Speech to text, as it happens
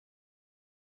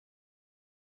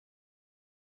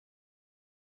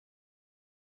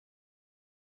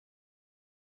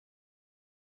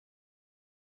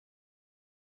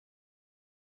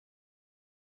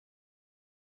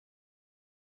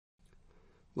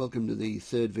Welcome to the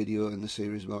third video in the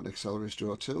series about Accelrys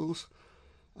Draw tools.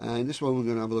 In this one we're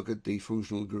going to have a look at the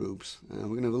functional groups.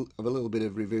 We're going to have a little bit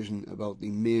of revision about the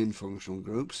main functional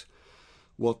groups,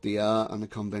 what they are and the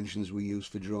conventions we use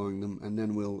for drawing them, and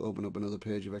then we'll open up another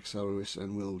page of Accelrys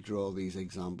and we'll draw these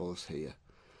examples here.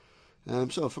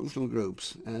 So functional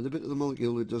groups, the bit of the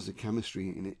molecule that does the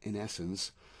chemistry in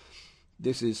essence.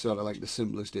 This is sort of like the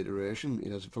simplest iteration.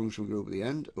 It has a functional group at the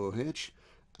end, OH,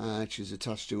 which is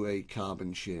attached to a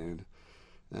carbon chain.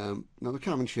 Now the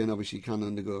carbon chain obviously can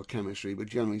undergo chemistry, but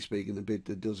generally speaking the bit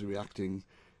that does the reacting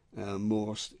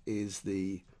most is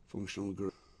the functional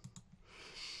group.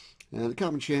 The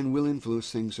carbon chain will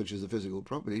influence things such as the physical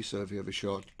properties, so if you have a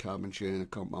short carbon chain, a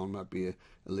compound might be a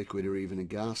liquid or even a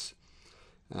gas.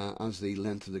 As the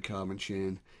length of the carbon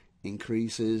chain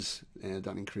increases,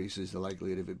 that increases the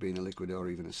likelihood of it being a liquid or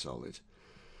even a solid.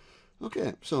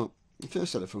 Okay, so the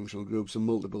first set of functional groups are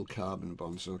multiple carbon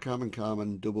bonds, so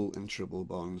carbon-carbon, double and triple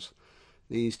bonds.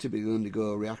 These typically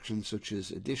undergo reactions such as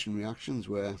addition reactions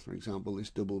where, for example, this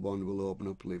double bond will open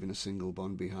up leaving a single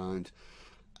bond behind,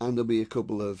 and there'll be a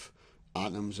couple of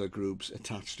atoms or groups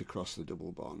attached across the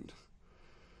double bond.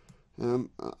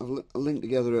 I've linked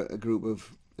together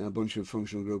a bunch of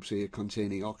functional groups here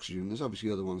containing oxygen. There's obviously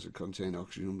other ones that contain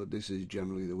oxygen, but this is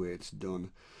generally the way it's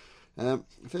done. The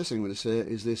first thing I'm going to say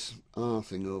is this R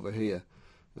thing over here.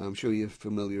 I'm sure you're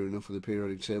familiar enough with the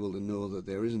periodic table to know that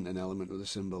there isn't an element with a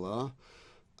symbol R.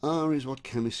 R is what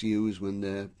chemists use when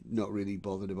they're not really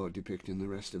bothered about depicting the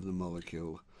rest of the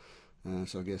molecule.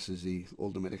 So I guess is the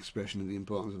ultimate expression of the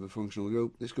importance of a functional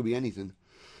group. This could be anything.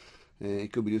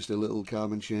 It could be just a little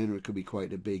carbon chain, or it could be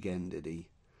quite a big entity.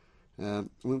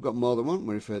 We've got more than one.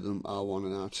 We refer to them R1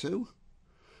 and R2.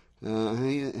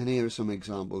 And here are some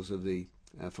examples of the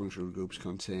functional groups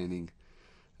containing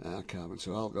carbon.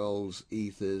 So alcohols,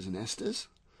 ethers and esters,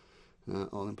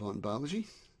 all important biology.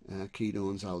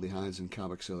 Ketones, aldehydes and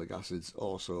carboxylic acids,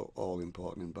 also all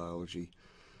important in biology.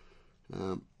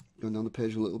 Going down the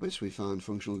page a little bit, so we find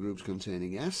functional groups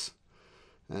containing S.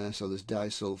 So there's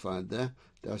disulfide there.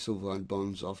 Disulfide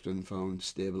bonds often found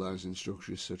stabilizing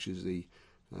structures such as the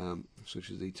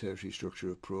tertiary structure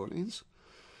of proteins.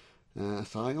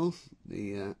 Thiol,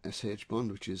 the SH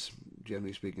bond, which is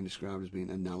generally speaking described as being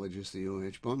analogous to the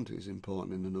OH bond, is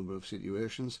important in a number of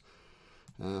situations.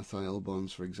 Thiol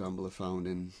bonds, for example, are found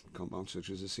in compounds such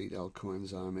as acetyl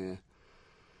coenzyme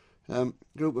A.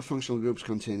 Group of functional groups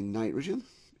containing nitrogen.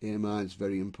 Amides,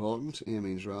 very important.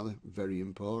 Amines rather, very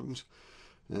important.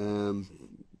 The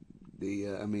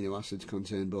amino acids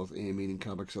contain both amine and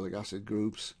carboxylic acid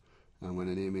groups, and when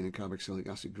an amine and carboxylic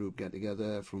acid group get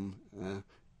together from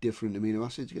different amino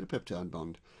acids, you get a peptide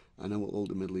bond, and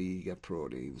ultimately you get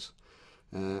proteins.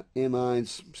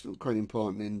 Amides, still quite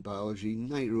important in biology.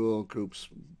 Nitro groups,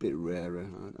 a bit rarer.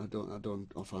 I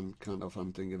can't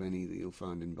often think of any that you'll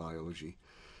find in biology.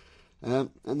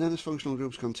 And then there's functional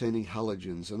groups containing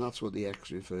halogens, and that's what the X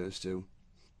refers to.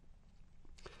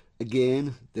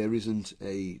 Again, there isn't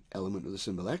a element with the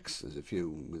symbol X. There's a few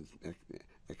with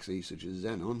Xe, such as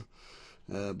xenon,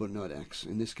 but not X.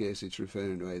 In this case, it's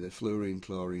referring to either fluorine,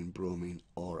 chlorine, bromine,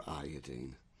 or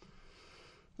iodine.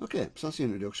 Okay, so that's the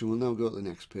introduction. We'll now go to the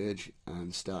next page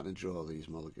and start to draw these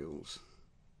molecules.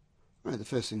 Right, the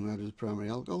first thing we have is a primary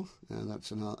alcohol.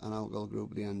 That's an alcohol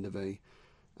group at the end of a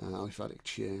aliphatic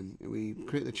chain. We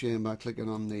create the chain by clicking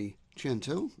on the chain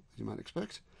tool, as you might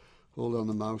expect. Hold on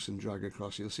the mouse and drag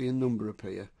across. You'll see a number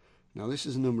appear. Now this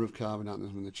is the number of carbon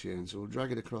atoms in the chain, so we'll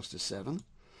drag it across to 7.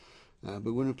 But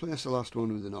we're going to replace the last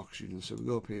one with an oxygen, so we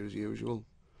go up here as usual,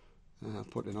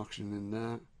 put an oxygen in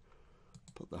there,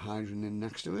 put the hydrogen in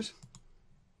next to it,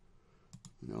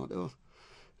 in auto,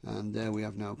 and there we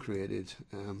have now created,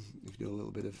 if you do a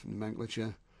little bit of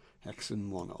nomenclature, hexane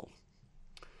 1-ol.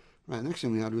 Right, next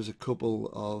thing we had was a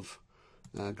couple of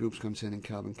groups containing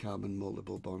carbon-carbon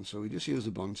multiple bonds, so we just use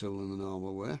the bond tool in the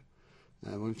normal way.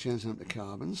 We're going to change them to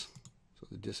carbons, so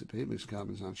they disappear because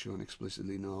carbons aren't shown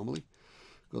explicitly normally.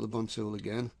 Go to the bond tool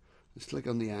again, let's click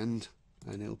on the end,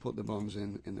 and it'll put the bonds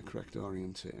in the correct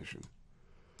orientation.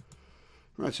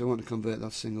 Right, so I want to convert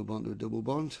that single bond to a double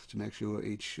bond to make sure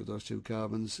each of those two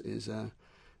carbons is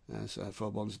has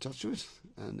 4 bonds attached to it,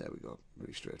 and there we go,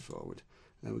 very straightforward.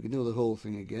 We can do the whole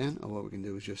thing again, or what we can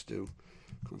do is just do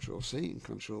Control C and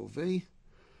Control V,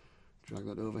 drag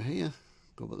that over here,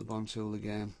 go up to the bond tool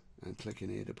again, and click in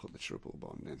here to put the triple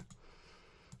bond in.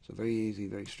 So very easy,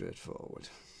 very straightforward.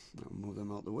 Now move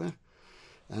them out of the way.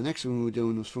 Next thing we were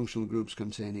doing was functional groups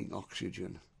containing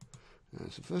oxygen.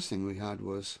 So first thing we had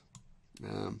was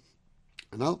an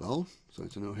alcohol, so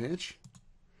it's an OH.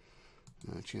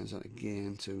 Change that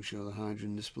again to show the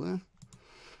hydrogen display.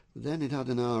 But then it had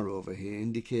an R over here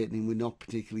indicating we're not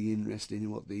particularly interested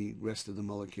in what the rest of the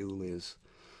molecule is.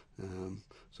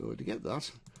 So to get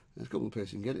that, there's a couple of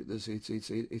places you can get it.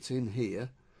 It's in here,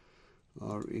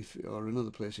 or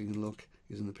another place you can look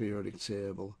is in the periodic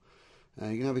table.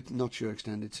 You can have it not show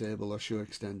extended table or show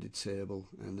extended table,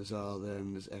 and there's R there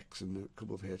and there's X and a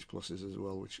couple of H pluses as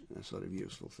well, which are sort of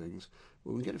useful things.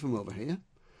 But we can get it from over here,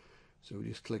 so we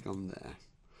just click on there.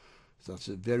 So that's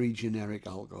a very generic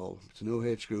alcohol. It's an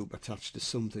OH group attached to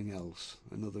something else,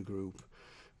 another group.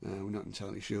 We're not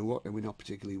entirely sure what, and we're not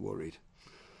particularly worried.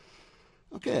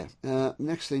 Okay,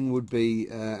 next thing would be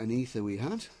an ether we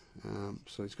had.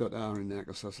 So it's got R in there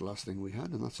because that's the last thing we had,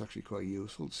 and that's actually quite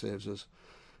useful. It saves us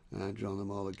drawing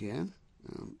them all again.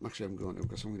 Actually, I'm going to,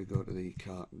 because I'm going to go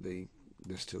to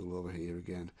this tool over here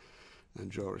again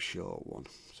and draw a short one.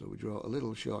 So we draw a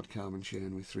little short carbon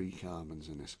chain with 3 carbons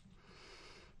in it.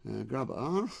 Grab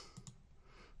R.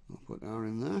 I'll put R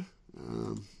in there.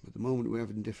 At the moment we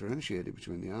haven't differentiated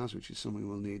between the R's, which is something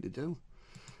we'll need to do.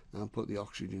 I'll put the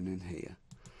oxygen in here.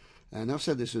 And I've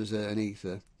said this was an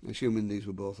ether. Assuming these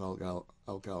were both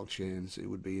alkyl chains, it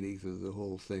would be an ether the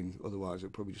whole thing. Otherwise it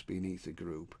would probably just be an ether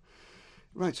group.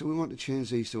 Right, so we want to change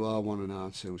these to R1 and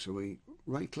R2. So we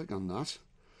right click on that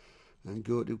and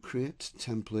go to Create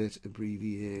Template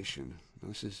Abbreviation. Now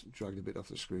this is dragged a bit off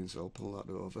the screen, so I'll pull that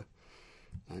over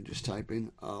and just type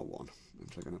in R1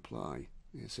 and click on Apply.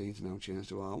 You see it's now changed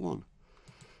to R1.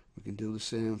 We can do the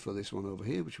same for this one over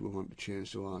here, which we want to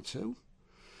change to R2.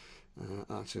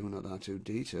 R2, not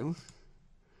R2D2.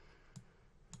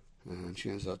 And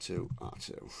change that to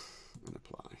R2 and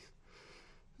apply.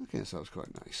 Okay, so that was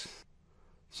quite nice.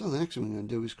 So the next thing we're going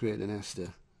to do is create an ester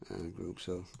group.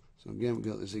 So again, we've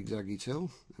got the zigzaggy tool,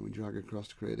 and we drag across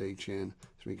to create a chain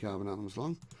 3 carbon atoms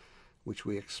long, which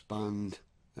we expand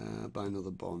by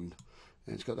another bond.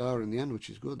 And it's got R in the end, which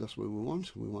is good. That's what we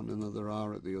want. We want another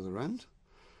R at the other end,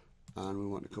 and we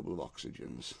want a couple of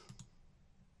oxygens.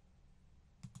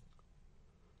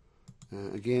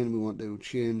 Again, we want to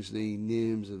change the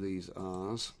names of these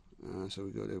R's, so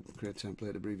we go to Create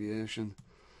Template Abbreviation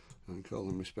and call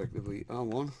them respectively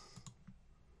R1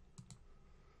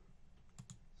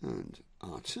 and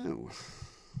R2.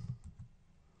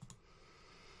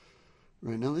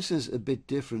 Right, now this is a bit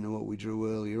different than what we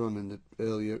drew earlier on in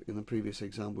the previous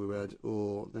example we had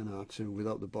O then R2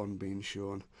 without the bond being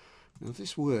shown. Now if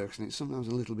this works, and it's sometimes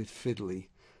a little bit fiddly,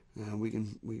 we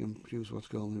can produce what's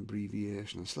called an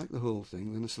abbreviation. I select the whole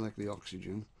thing, then I select the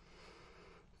oxygen,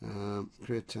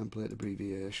 create template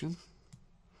abbreviation,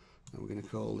 and we're going to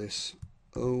call this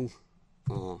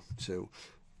OR2.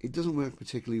 It doesn't work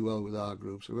particularly well with R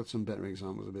groups. I've got some better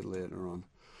examples a bit later on.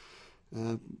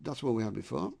 That's what we had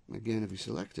before. Again, if we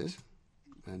select it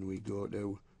and we go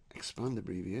to expand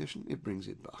abbreviation, it brings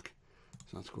it back.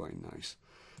 So that's quite nice.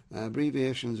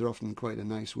 Abbreviations are often quite a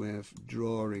nice way of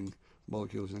drawing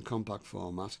molecules in a compact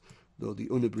format, though the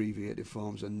unabbreviated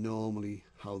forms are normally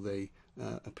how they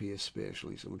appear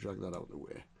spatially, so we'll drag that out of the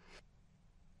way.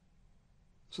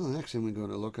 So the next thing we're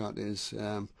going to look at is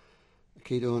a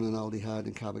ketone, an aldehyde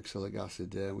and carboxylic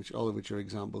acid, all of which are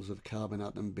examples of carbon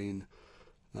atom being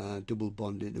double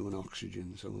bonded to an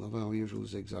oxygen. So we'll have our usual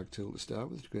zigzag tool to start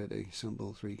with to create a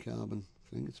simple 3 carbon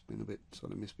thing. It's been a bit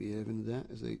sort of misbehaving there,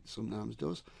 as it sometimes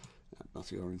does. That's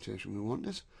the orientation we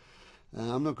wanted.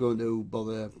 I'm not going to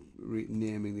bother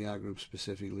naming the R group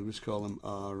specifically. We'll just call them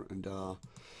R and R.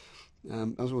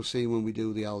 As we'll see when we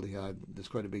do the aldehyde, there's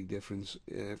quite a big difference.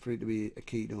 For it to be a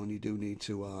ketone, you do need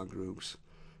 2 R groups.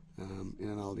 In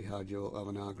an aldehyde, you'll have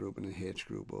an R group and a H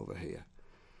group over here.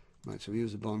 Right, so we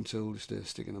use the bond tool just to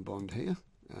stick in a bond here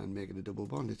and make it a double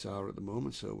bond. It's R at the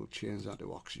moment, so we'll change that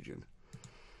to oxygen.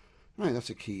 Right, that's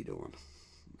a ketone.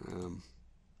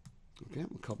 Okay,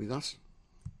 we'll copy that.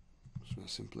 For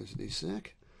simplicity's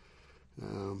sake.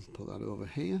 Put that over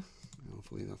here.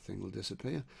 Hopefully that thing will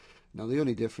disappear. Now the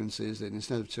only difference is that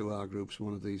instead of 2 R groups,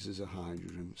 one of these is a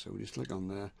hydrogen. So we just click on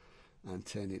there and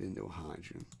turn it into a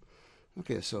hydrogen.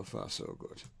 Okay, so far so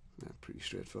good. Pretty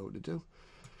straightforward to do.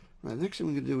 Right, the next thing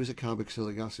we're going to do is a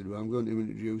carboxylic acid, where I'm going to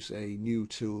introduce a new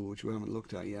tool which we haven't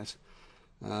looked at yet,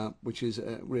 which is,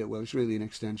 well, it's really an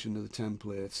extension of the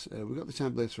templates. We've got the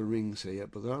templates for rings here,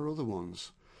 but there are other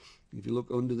ones. If you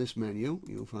look under this menu,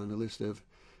 you'll find a list of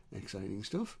exciting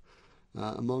stuff.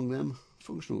 Among them,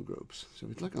 functional groups. So if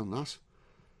we click on that,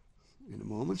 in a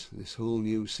moment, this whole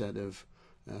new set of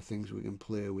things we can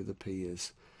play with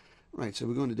appears. Right, so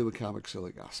we're going to do a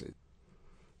carboxylic acid.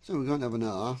 So we're going to have an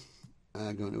R,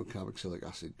 going to a carboxylic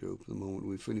acid group. At the moment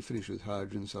we've finished with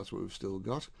hydrogens, that's what we've still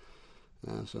got.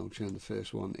 So I'll change the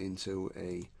first one into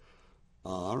a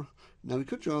R. Now we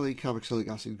could draw the carboxylic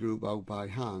acid group out by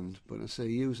hand, but I say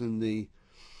using the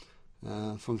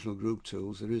functional group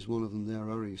tools, there is one of them there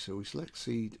already. So we select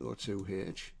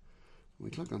CO2H, we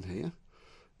click on here,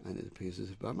 and it appears as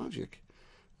if by magic.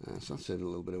 So that's a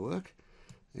little bit of work.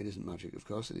 It isn't magic, of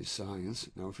course, it is science.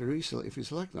 Now if we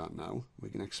select that now, we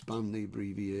can expand the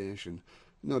abbreviation.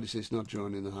 Notice it's not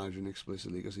drawing in the hydrogen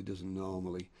explicitly because it doesn't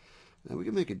normally. We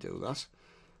can make it do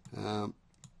that.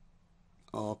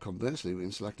 Or conversely, we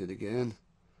can select it again,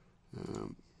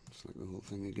 select the whole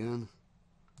thing again,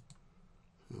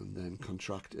 and then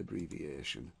contract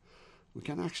abbreviation. We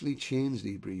can actually change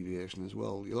the abbreviation as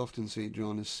well. You'll often see it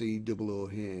drawn as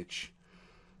COOH.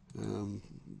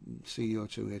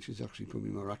 CO2H is actually probably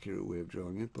a more accurate way of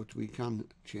drawing it, but we can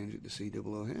change it to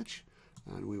COOH,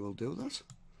 and we will do that.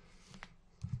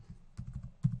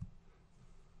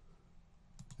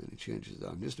 And it changes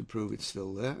that. And just to prove it's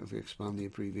still there, if we expand the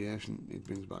abbreviation, it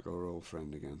brings back our old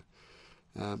friend again.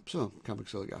 So,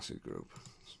 carboxylic acid group.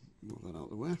 Let's move that out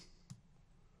of the way.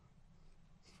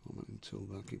 Formatting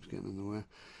toolbar keeps getting in the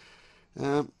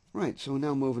way. Right, so we're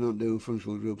now moving on to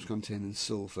functional groups containing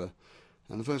sulfur.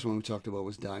 And the first one we talked about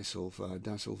was disulfide.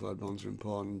 Disulfide bonds are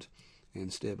important in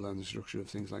stabilising the structure of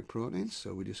things like proteins.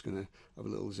 So we're just going to have a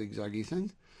little zigzaggy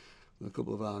thing with a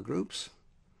couple of R groups.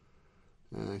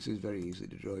 This is very easy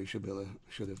to draw. You should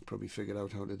have probably figured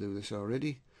out how to do this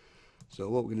already. So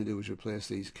what we're going to do is replace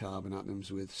these carbon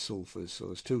atoms with sulfurs. So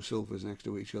there's two sulfurs next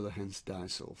to each other, hence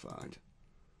disulfide.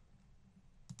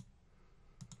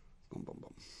 Boom, boom,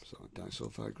 boom. So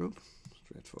disulfide group,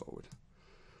 straightforward.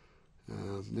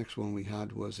 Next one we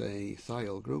had was a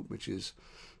thiol group, which is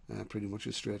pretty much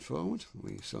as straightforward.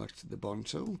 We select the bond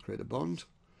tool, create a bond.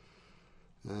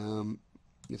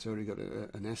 It's already got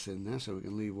an S in there, so we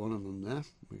can leave one of them there.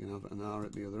 We can have an R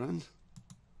at the other end.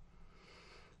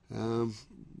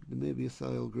 There may be a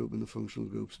thiol group in the functional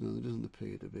groups. No, there doesn't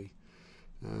appear to be.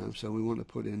 So we want to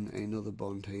put in another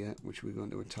bond here, which we're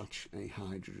going to attach a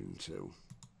hydrogen to.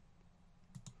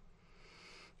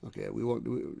 Okay,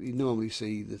 you normally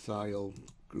see the thiol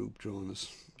group drawn as,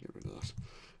 get rid of that,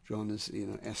 drawn as,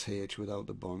 SH without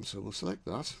the bond. So we'll select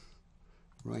that,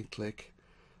 right click,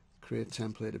 create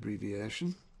template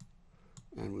abbreviation,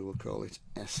 and we will call it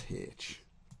SH.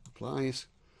 Applies,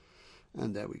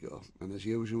 and there we go. And as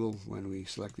usual, when we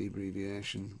select the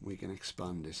abbreviation, we can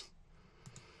expand it.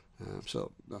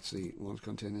 So that's the ones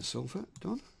containing sulfur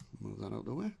done. Move that out of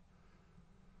the way.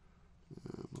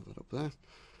 Move that up there.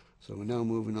 So we're now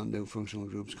moving on to functional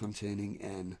groups containing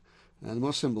N. The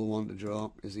most simple one to draw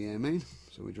is the amine.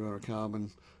 So we draw a carbon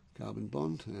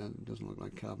bond. It doesn't look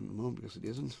like carbon at the moment because it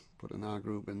isn't. Put an R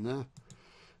group in there.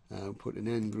 Put an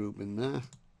N group in there.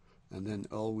 And then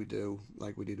all we do,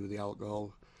 like we did with the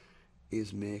alcohol,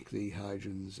 is make the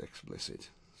hydrogens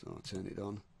explicit. So I'll turn it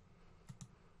on.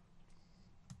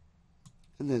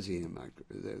 And there's the amine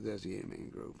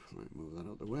group. Right, move that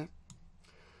out of the way.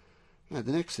 Right,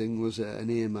 the next thing was an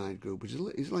amide group, which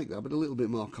is like that, but a little bit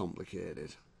more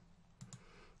complicated.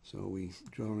 So we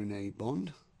draw in a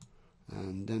bond,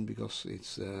 and then because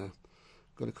it's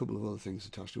got a couple of other things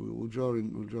attached to it, we'll draw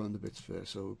in the bits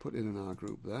first. So we'll put in an R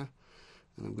group there,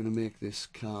 and I'm going to make this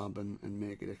carbon and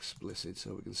make it explicit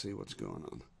so we can see what's going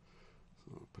on.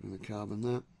 So I'll put in the carbon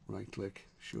there, right click,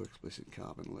 show explicit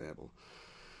carbon label.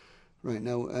 Right,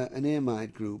 now an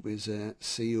amide group is a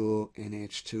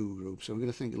CONH2 group, so we're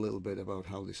going to think a little bit about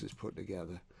how this is put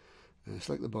together.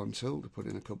 Select the bond tool to put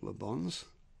in a couple of bonds.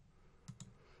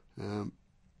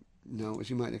 Now,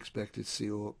 as you might expect, it's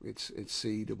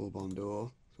C double bond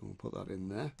O, so we'll put that in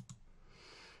there.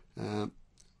 And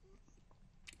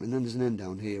then there's an N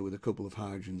down here with a couple of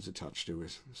hydrogens attached to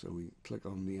it. So we click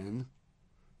on the N,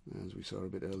 as we saw a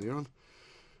bit earlier on.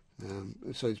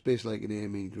 So it's basically like an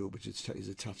amine group, which is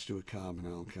attached to a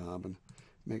carbon.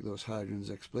 Make those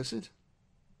hydrogens explicit,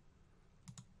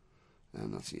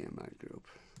 and that's the amide group.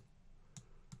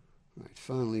 Right,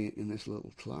 finally in this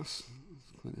little class,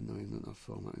 it's quite annoying that that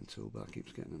formatting toolbar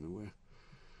keeps getting in the way.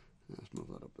 Let's move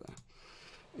that up there.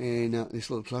 And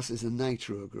this little class is a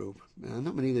nitro group.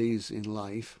 Not many of these in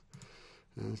life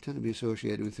tend to be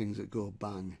associated with things that go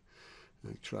bang,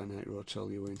 like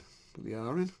trinitro-toluene. Put the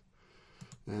R in.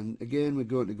 And again, we're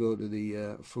going to go to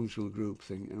the functional group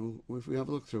thing, and if we have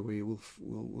a look through here,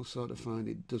 we'll sort of find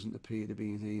it doesn't appear to be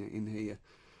in here.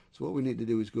 So what we need to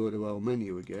do is go to our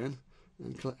menu again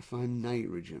and find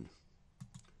nitrogen.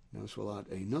 Now this will add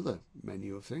another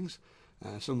menu of things,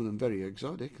 some of them very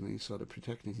exotic, and these sort of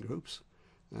protecting groups.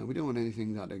 We don't want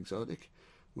anything that exotic.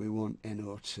 We want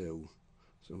NO2. So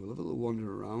we'll have a little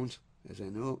wander around. There's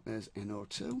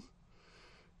NO2.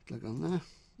 Click on there,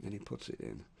 and he puts it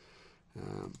in.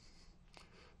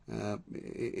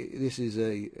 This is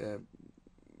a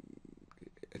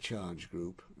charge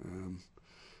group.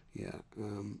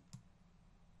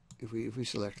 If we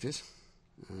select it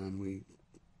and we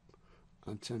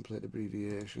add template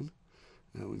abbreviation,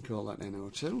 we can call that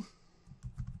NO2.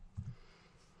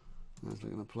 And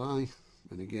click on apply,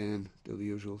 and again do the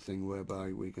usual thing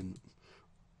whereby we can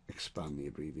expand the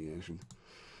abbreviation.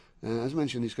 As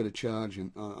mentioned, it's got a charge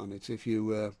on it. If you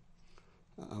have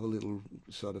a little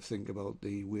sort of think about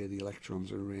the way the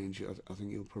electrons are arranged, I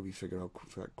think you'll probably figure out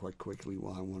quite quickly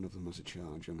why one of them has a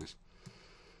charge on it.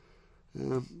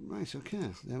 Right,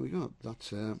 okay, there we go.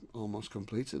 That's almost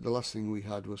completed. The last thing we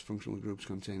had was functional groups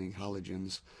containing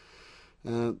halogens.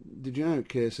 The generic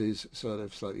case is sort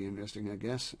of slightly interesting, I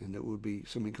guess, and it would be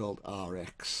something called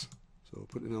RX. So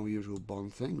put in our usual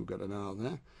bond thing, we've got an R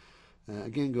there.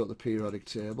 Again, go to the periodic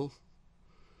table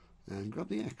and grab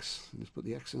the X and just put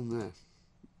the X in there.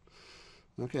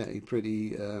 Okay,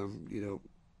 pretty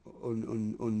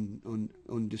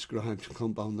undescribed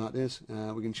compound that is.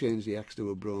 We can change the X to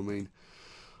a bromine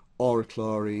or a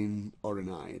chlorine or an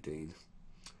iodine.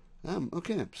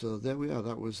 Okay, so there we are.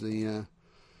 That was the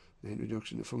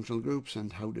introduction to functional groups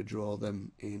and how to draw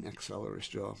them in Accelrys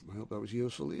Draw. I hope that was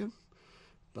useful to you.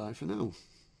 Bye for now.